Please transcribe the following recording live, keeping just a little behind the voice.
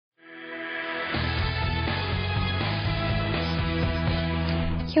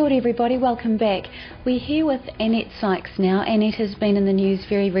Kia ora everybody, welcome back. We're here with Annette Sykes now. Annette has been in the news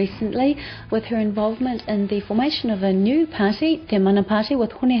very recently with her involvement in the formation of a new party, Te Mana Party,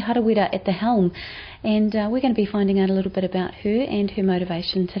 with Hone Harawira at the helm. And we're going to be finding out a little bit about her and her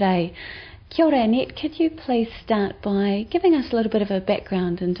motivation today. Kia ora Annette, could you please start by giving us a little bit of a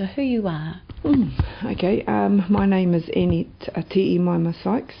background into who you are? Okay, my name is Annette Tatere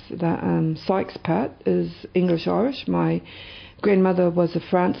Sykes. The Sykes part is English-Irish. My grandmother was a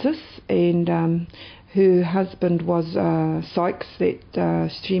Francis, and her husband was Sykes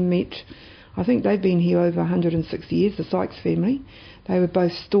that she met. I think they've been here over 160 years, the Sykes family. They were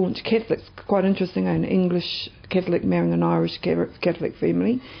both staunch Catholics, quite interesting, an English Catholic marrying an Irish Catholic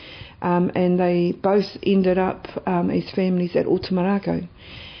family. And they both ended up as families at Otamarako.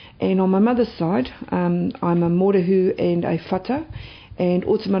 And on my mother's side, I'm a morehu and a whata, and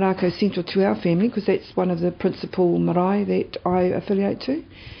Otamarako is central to our family because that's one of the principal marae that I affiliate to.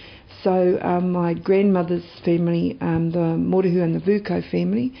 So my grandmother's family, the morehu and the vuko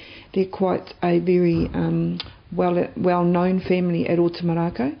family, they're quite a very well-known family at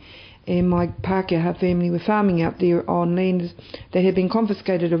Otamarako. And my Pākehā family were farming out there on land that had been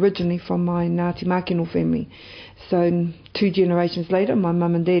confiscated originally from my Ngāti Mākeno family. So 2 generations later, my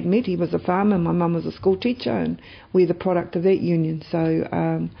mum and dad met. He was a farmer, my mum was a school teacher, and we're the product of that union.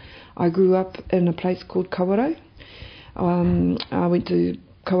 So I grew up in a place called Kawarau. I went to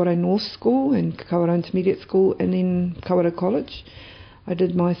Kawarau North School and Kawarau Intermediate School and then Kawarau College. I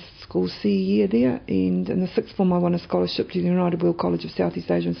did my school C year there, and in the 6th form I won a scholarship to the United World College of Southeast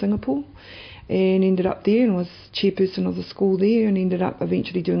Asia in Singapore, and ended up there and was chairperson of the school there, and ended up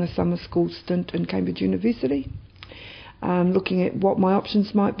eventually doing a summer school stint in Cambridge University, looking at what my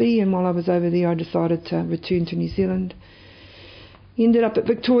options might be. And while I was over there I decided to return to New Zealand. Ended up at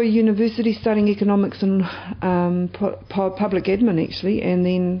Victoria University studying economics and public admin actually, and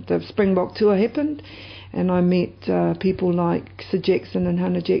then the Springbok tour happened. And I met people like Sir Jackson and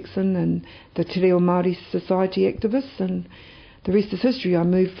Hannah Jackson and the Te Reo Māori Society activists, and the rest is history. I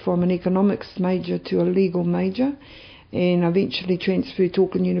moved from an economics major to a legal major, and eventually transferred to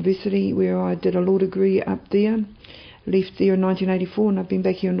Auckland University where I did a law degree up there. Left there in 1984, and I've been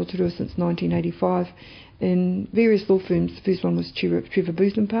back here in Rotorua since 1985 in various law firms. The first one was Trevor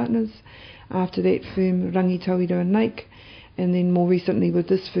Booth and Partners. After that firm, Rangi Tauira and Nake, and then more recently with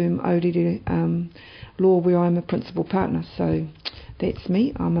this firm, Aurere Law, where I'm a principal partner. So that's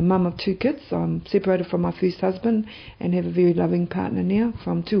me. I'm a mum of 2 kids. I'm separated from my first husband and have a very loving partner now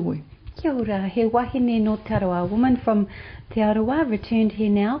from Tūhoe. Kia ora, he wahine no te aroa, a woman from Te Aroa, returned here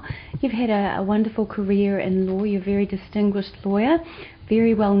now. You've had a wonderful career in law. You're a very distinguished lawyer,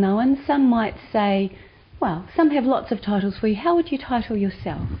 very well known. Some might say, well, some have lots of titles for you. How would you title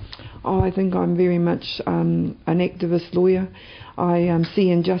yourself? Oh, I think I'm very much an activist lawyer. I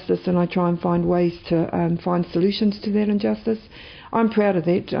see injustice and I try and find ways to find solutions to that injustice. I'm proud of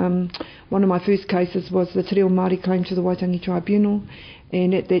that. One of my first cases was the Te Reo Māori claim to the Waitangi Tribunal,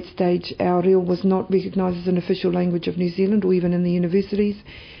 and at that stage our reo was not recognised as an official language of New Zealand or even in the universities.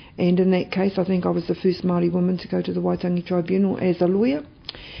 And in that case I think I was the first Māori woman to go to the Waitangi Tribunal as a lawyer.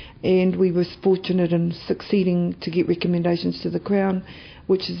 And we were fortunate in succeeding to get recommendations to the Crown,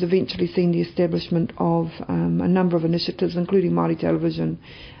 which has eventually seen the establishment of a number of initiatives, including Māori Television,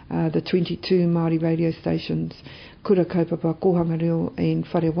 the 22 Māori radio stations, Kura Kaupapa, Kohanga Reo and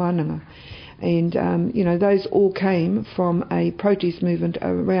Whare Wānanga. And, those all came from a protest movement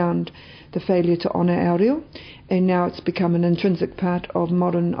around the failure to honour our reo, and now it's become an intrinsic part of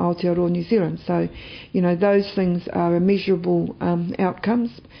modern Aotearoa New Zealand. So, those things are immeasurable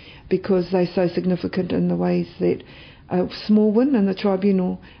outcomes because they're so significant in the ways that a small win in the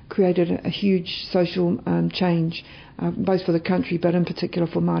tribunal created a huge social change, both for the country but in particular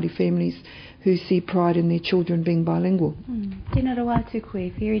for Māori families who see pride in their children being bilingual. Tēnā roa atu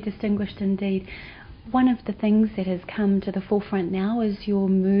koe, very distinguished indeed. One of the things that has come to the forefront now is your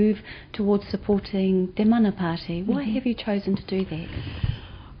move towards supporting Te Mana Party. Why have you chosen to do that?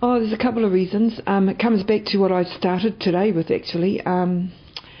 Oh, there's a couple of reasons. It comes back to what I started today with actually.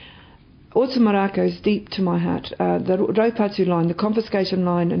 Otamarako is deep to my heart. The Raupatu line, the confiscation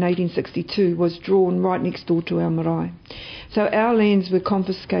line in 1862 was drawn right next door to our marae. So our lands were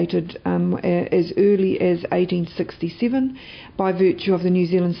confiscated as early as 1867 by virtue of the New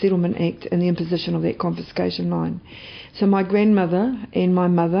Zealand Settlement Act and the imposition of that confiscation line. So my grandmother and my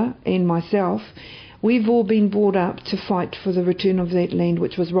mother and myself, we've all been brought up to fight for the return of that land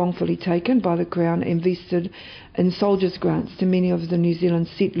which was wrongfully taken by the Crown and vested in soldiers' grants to many of the New Zealand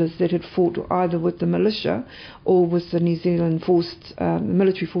settlers that had fought either with the militia or with the New Zealand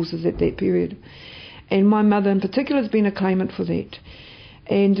military forces at that period. And my mother in particular has been a claimant for that.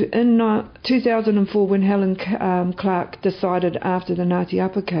 And in 2004, when Helen Clark decided after the Ngāti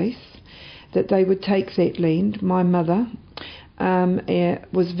Apa case that they would take that land, my mother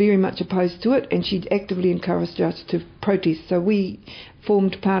was very much opposed to it, and she actively encouraged us to protest. So we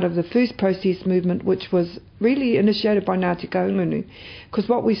formed part of the first protest movement, which was really initiated by Ngāti Kahungunu, because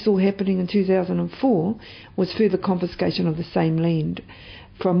what we saw happening in 2004 was further confiscation of the same land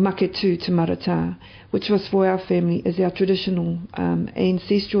from Maketu to Maratā, which was for our family as our traditional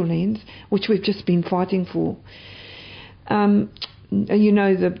ancestral lands, which we've just been fighting for. You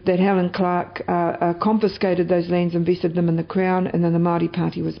know that Helen Clark confiscated those lands, invested them in the Crown, and then the Māori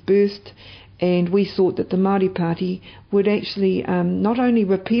Party was birthed. And we thought that the Māori Party would actually not only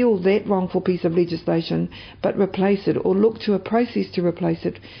repeal that wrongful piece of legislation, but replace it, or look to a process to replace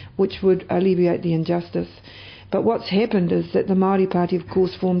it, which would alleviate the injustice. But what's happened is that the Māori Party, of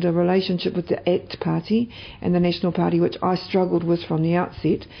course, formed a relationship with the ACT Party and the National Party, which I struggled with from the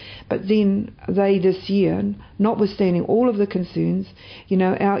outset. But then they this year, notwithstanding all of the concerns, you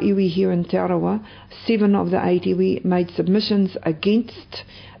know, our iwi here in Te Arawa, 7 of the 8 iwi made submissions against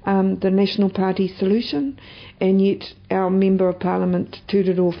the National Party solution, and yet our Member of Parliament,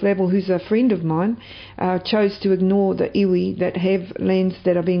 Tūroro Flavel, who's a friend of mine, chose to ignore the iwi that have lands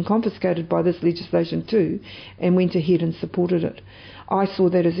that are being confiscated by this legislation too, and went ahead and supported it. I saw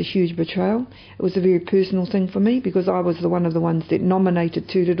that as a huge betrayal. It was a very personal thing for me, because I was one of the ones that nominated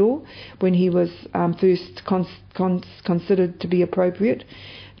Tūroro when he was first considered to be appropriate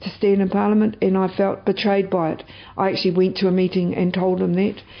to stand in Parliament, and I felt betrayed by it. I actually went to a meeting and told him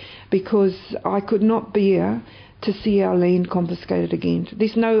that, because I could not bear to see our land confiscated again.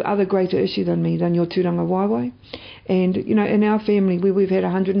 There's no other greater issue than your tūranga waiwai. And, you know, in our family, where we've had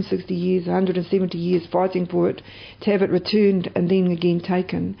 160 years, 170 years fighting for it, to have it returned and then again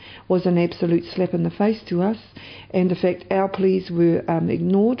taken was an absolute slap in the face to us. And the fact our pleas were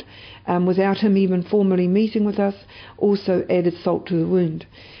ignored, without him even formally meeting with us, also added salt to the wound.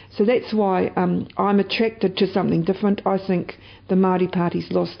 So that's why I'm attracted to something different. I think the Māori Party's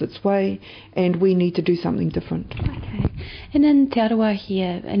lost its way, and we need to do something different. Okay. And in Te Arawa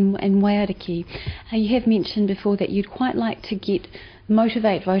here, in Waiariki, you have mentioned before that you'd quite like to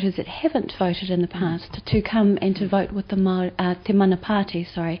motivate voters that haven't voted in the past to come and to vote with the Te Mana Party.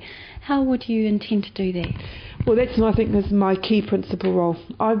 How would you intend to do that? Well, I think that's my key principal role.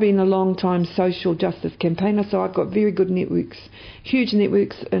 I've been a long time social justice campaigner, so I've got very good networks, huge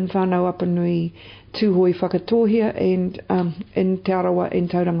networks in whānau Apanui, Tūhoi Whakatohia, and in Te Arawa and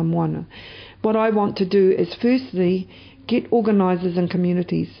Tauranga Moana. What I want to do is firstly get organisers in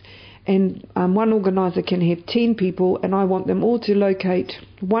communities, and one organiser can have 10 people, and I want them all to locate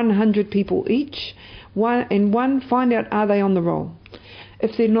 100 people each, find out, are they on the roll?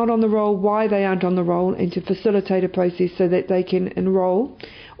 If they're not on the roll, why they aren't on the roll, and to facilitate a process so that they can enrol,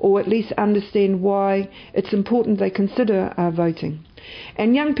 or at least understand why it's important they consider voting.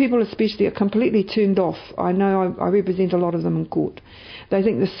 And young people especially are completely turned off. I know I represent a lot of them in court. They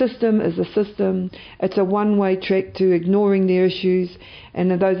think the system is the system. It's a one-way track to ignoring their issues, and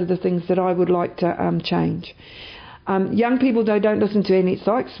those are the things that I would like to change. Young people, though, don't listen to Annette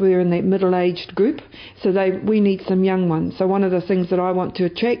Sykes. We're in that middle-aged group, so we need some young ones. So one of the things that I want to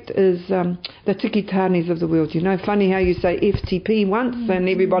attract is the tikitanis of the world. You know, funny how you say FTP once and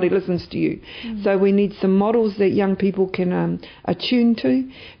everybody listens to you. So we need some models that young people can attune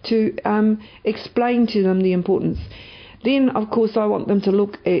to explain to them the importance. Then, of course, I want them to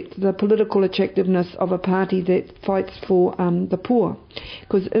look at the political attractiveness of a party that fights for the poor.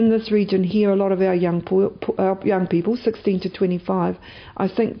 Because in this region here, a lot of our young people, 16 to 25, I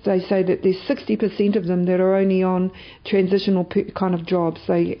think they say that there's 60% of them that are only on transitional kind of jobs.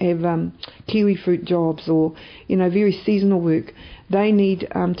 They have kiwi fruit jobs or, you know, very seasonal work. They need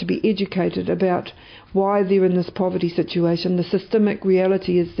to be educated about why they're in this poverty situation. The systemic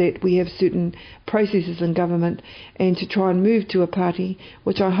reality is that we have certain processes in government, and to try and move to a party,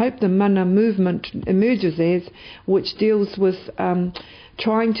 which I hope the Mana movement emerges as, which deals with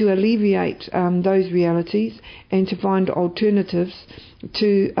trying to alleviate those realities and to find alternatives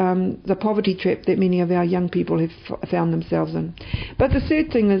to the poverty trap that many of our young people have found themselves in. But the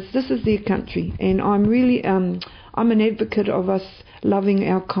third thing is, this is their country, and I'm really I'm an advocate of us loving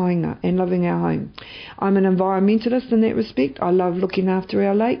our kāinga and loving our home. I'm an environmentalist in that respect. I love looking after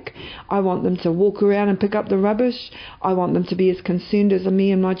our lake. I want them to walk around and pick up the rubbish. I want them to be as concerned as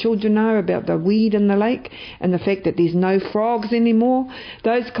me and my children are about the weed in the lake and the fact that there's no frogs anymore.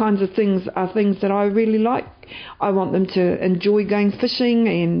 Those kinds of things are things that I really like. I want them to enjoy going fishing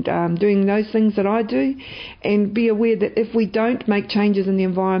and doing those things that I do, and be aware that if we don't make changes in the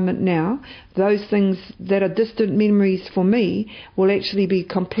environment now, those things that are distant memories for me will actually be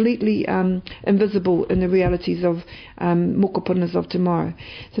completely invisible in the realities of mokopunas of tomorrow.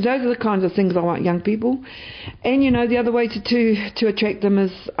 So those are the kinds of things I want young people. And the other way to attract them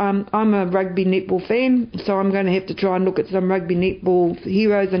is I'm a rugby netball fan, so I'm going to have to try and look at some rugby netball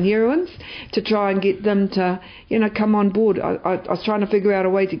heroes and heroines to try and get them to come on board. I was trying to figure out a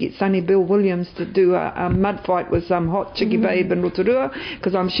way to get Sonny Bill Williams to do a mud fight with some hot chickie babe in Rotorua,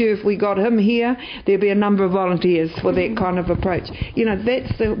 because I'm sure if we got him here, there'd be a number of volunteers for that kind of approach.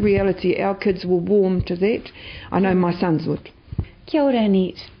 That's the reality. Our kids will warm to that. I know my sons would. Kia ora,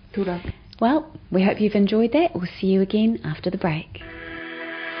 Annette. Kia ora. Well, we hope you've enjoyed that. We'll see you again after the break.